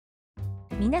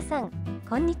皆さん、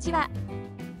こんにちは。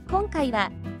今回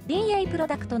は、RINEIプロ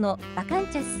ダクトのバカン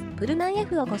チェスプルマン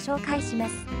F をご紹介しま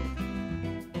す。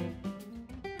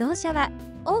同社は、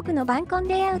多くのバンコン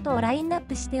レイアウトをラインナッ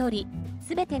プしており、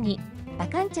すべてに、バ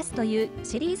カンチェスという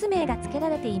シリーズ名が付けら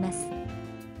れています。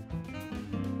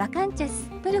バカンチェス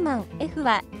プルマン F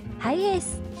は、ハイエー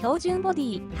ス標準ボデ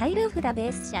ィハイルーフがベ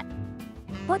ース車。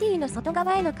ボディの外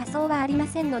側への仮装はありま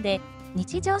せんので、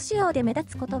日常使用で目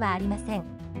立つことはありません。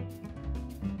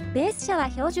ベース車は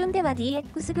標準では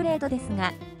DX グレードです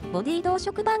が、ボディ同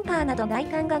色バンカーなど外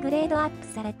観がグレードアップ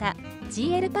された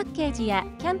GL パッケージや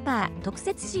キャンパー特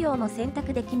設仕様も選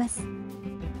択できます。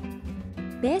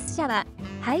ベース車は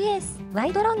ハイエース、ワ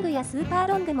イドロングやスーパー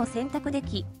ロングも選択で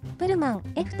き、プルマン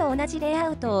F と同じレイア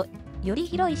ウトをより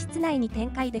広い室内に展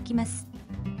開できます。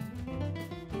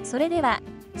それでは、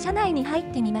車内に入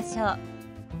ってみましょう。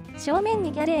正面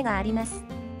にギャレーがあります。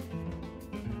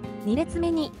2列目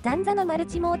に段座のマル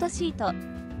チモードシート。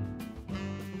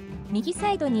右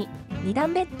サイドに2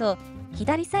段ベッド、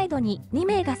左サイドに2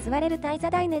名が座れるタイザ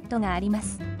ダイネットがありま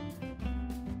す。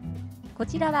こ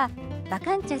ちらはバ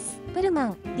カンチェスプルマ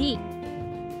ン D。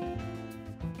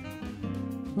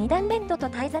2段ベッドと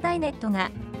タイザダイネットが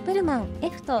プルマン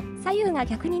F と左右が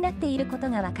逆になっていること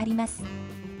がわかります。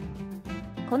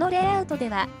このレイアウトで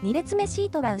は2列目シー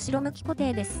トは後ろ向き固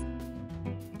定です。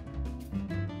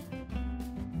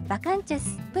バカンチェ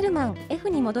スプルマン F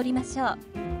に戻りましょう。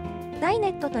ダイネ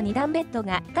ットと2段ベッド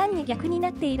が単に逆にな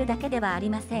っているだけではあり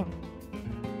ません。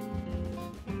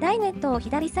ダイネットを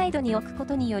左サイドに置くこ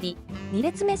とにより、2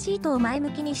列目シートを前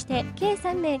向きにして計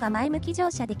3名が前向き乗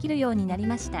車できるようになり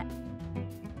ました。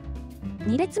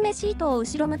2列目シートを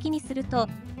後ろ向きにすると、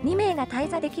2名が滞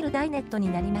座できるダイネット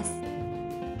になります。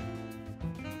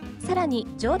さらに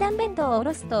上段ベッドを下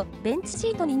ろすとベンチシ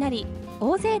ートになり、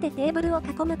大勢でテーブルを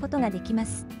囲むことができま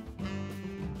す。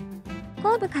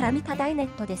後部から見たダイネッ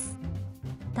トです。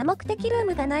多目的ルー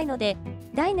ムがないので、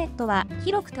ダイネットは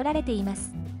広く取られていま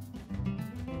す。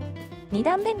2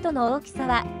段ベッドの大きさ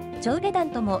は、上下段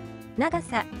とも長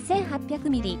さ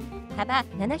 1800mm、幅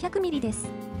 700mm です。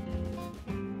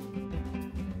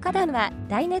下段は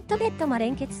ダイネットベッドも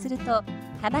連結すると、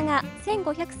幅が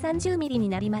 1530mm に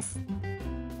なります。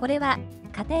これは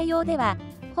家庭用では、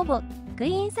ほぼク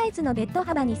イーンサイズのベッド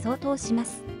幅に相当しま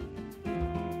す。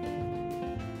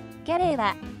ギャレー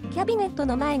はキャビネット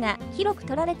の前が広く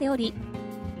取られており、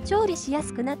調理しや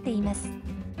すくなっています。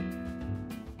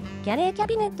ギャレーキャ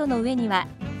ビネットの上には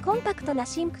コンパクトな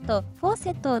シンクとフォーセ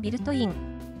ットをビルトイン。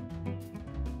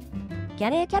ギ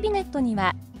ャレーキャビネットに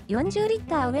は40リッ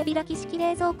ター上開き式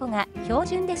冷蔵庫が標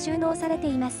準で収納されて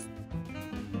います。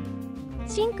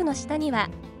シンクの下には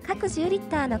各10リッ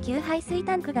ターの給排水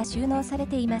タンクが収納され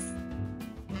ています。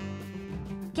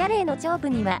ギャレーの上部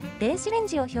には電子レン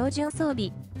ジを標準装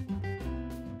備。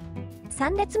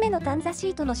3列目の段座シ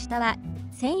ートの下は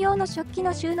専用の食器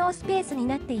の収納スペースに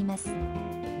なっています。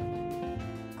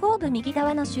後部右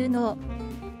側の収納。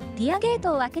リアゲー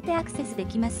トを開けてアクセスで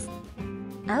きます。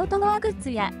アウトドアグッズ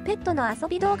やペットの遊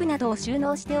び道具などを収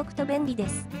納しておくと便利で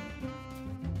す。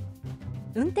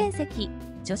運転席、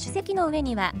助手席の上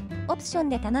にはオプション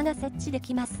で棚が設置で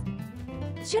きます。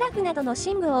シュラフなどの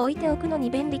寝具を置いておくのに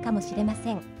便利かもしれま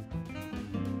せん。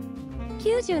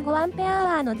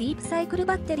95Ah のディープサイクル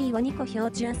バッテリーを2個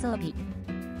標準装備。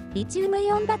リチウム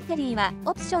イオンバッテリーは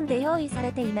オプションで用意さ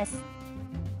れています。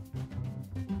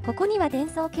ここには電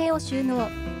装系を収納。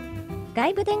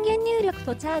外部電源入力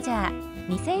とチャージャー、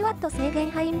2000W 制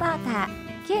限波インバーター、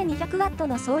計 200W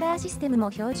のソーラーシステムも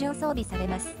標準装備され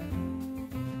ます。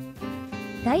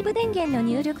外部電源の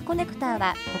入力コネクター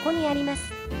はここにありま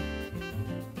す。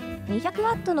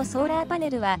200W のソーラーパ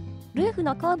ネルはルーフ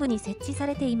の後部に設置さ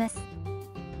れています。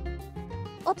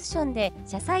オプションで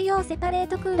車載用セパレー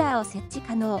トクーラーを設置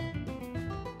可能。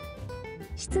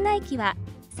室内機は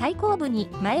最後部に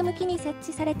前向きに設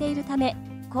置されているため、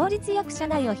効率よく車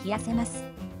内を冷やせます。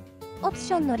オプ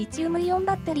ションのリチウムイオン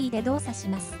バッテリーで動作し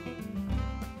ます。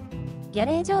ギャ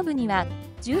レー上部には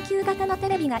19型のテ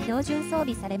レビが標準装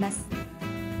備されます。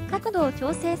角度を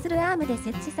調整するアームで設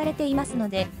置されていますの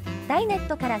で、ダイネッ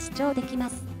トから視聴できま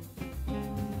す。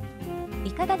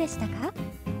いかがでしたか？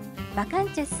バカン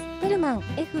チェスプルマン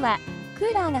F はク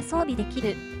ーラーが装備でき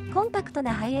るコンパクト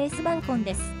なハイエースバンコン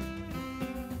です。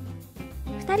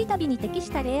2人旅に適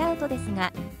したレイアウトです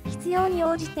が、必要に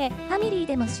応じてファミリー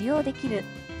でも使用できる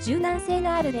柔軟性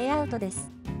のあるレイアウトです。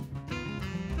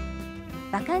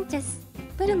バカンチェス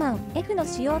プルマン F の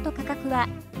仕様と価格は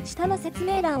下の説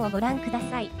明欄をご覧くだ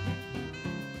さい。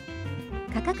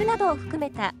価格などを含め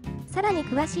たさらに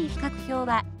詳しい比較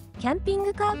表はキャンピン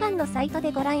グカーファンのサイト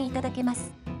でご覧いただけま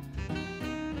す。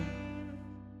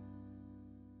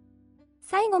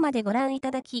最後までご覧いた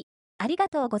だき、ありが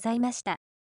とうございました。